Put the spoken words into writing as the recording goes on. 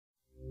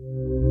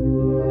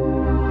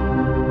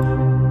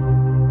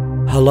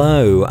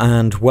Hello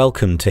and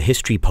welcome to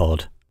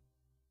HistoryPod.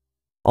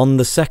 On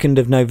the 2nd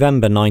of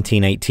November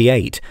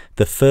 1988,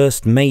 the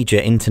first major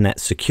internet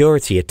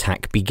security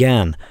attack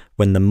began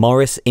when the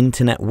Morris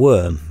internet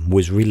worm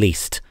was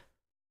released.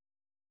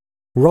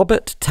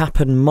 Robert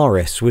Tappan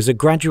Morris was a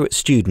graduate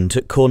student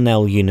at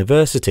Cornell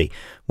University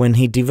when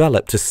he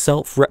developed a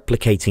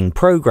self-replicating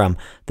program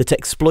that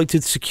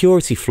exploited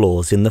security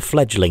flaws in the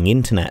fledgling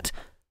internet.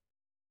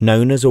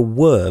 Known as a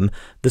worm,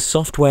 the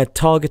software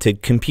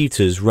targeted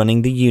computers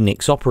running the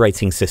Unix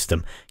operating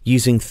system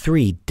using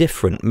 3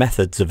 different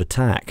methods of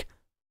attack.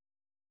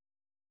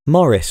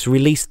 Morris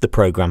released the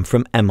program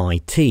from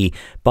MIT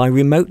by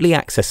remotely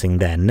accessing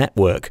their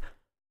network.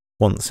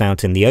 Once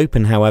out in the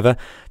open, however,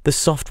 the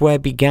software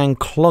began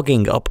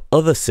clogging up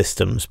other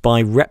systems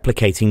by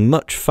replicating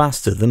much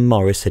faster than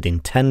Morris had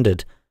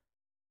intended.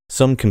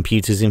 Some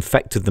computers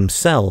infected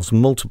themselves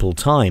multiple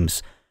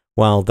times,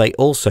 while they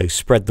also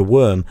spread the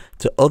worm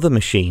to other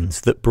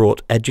machines that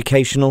brought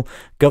educational,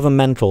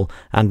 governmental,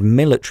 and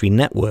military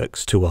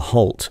networks to a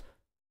halt.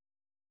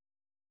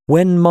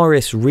 When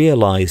Morris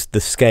realized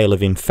the scale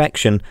of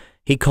infection,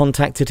 he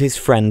contacted his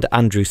friend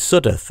Andrew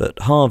Sudduth at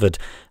Harvard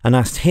and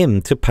asked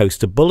him to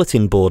post a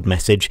bulletin board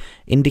message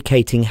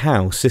indicating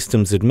how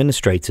systems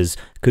administrators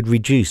could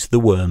reduce the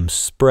worm's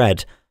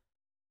spread.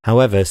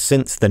 However,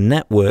 since the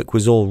network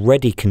was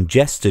already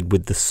congested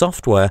with the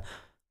software,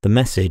 the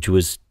message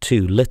was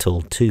too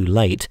little too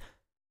late.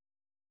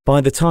 By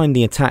the time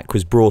the attack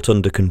was brought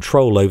under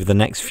control over the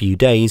next few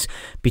days,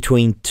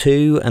 between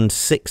 2,000 and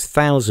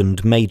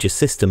 6,000 major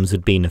systems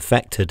had been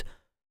affected.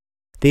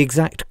 The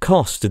exact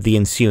cost of the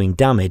ensuing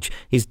damage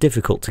is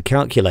difficult to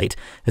calculate,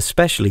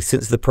 especially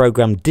since the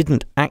program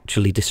didn't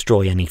actually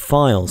destroy any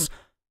files.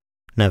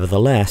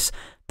 Nevertheless,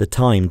 the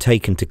time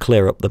taken to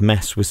clear up the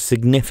mess was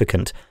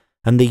significant,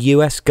 and the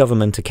US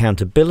Government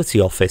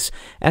Accountability Office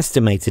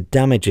estimated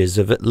damages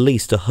of at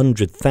least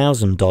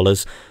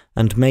 $100,000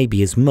 and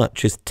maybe as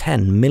much as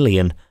 $10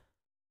 million.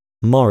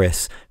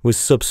 Morris was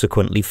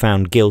subsequently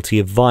found guilty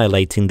of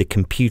violating the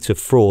Computer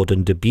Fraud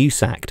and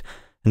Abuse Act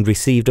and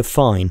received a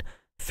fine,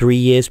 3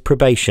 years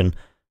probation,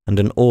 and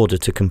an order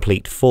to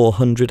complete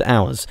 400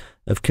 hours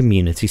of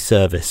community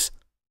service.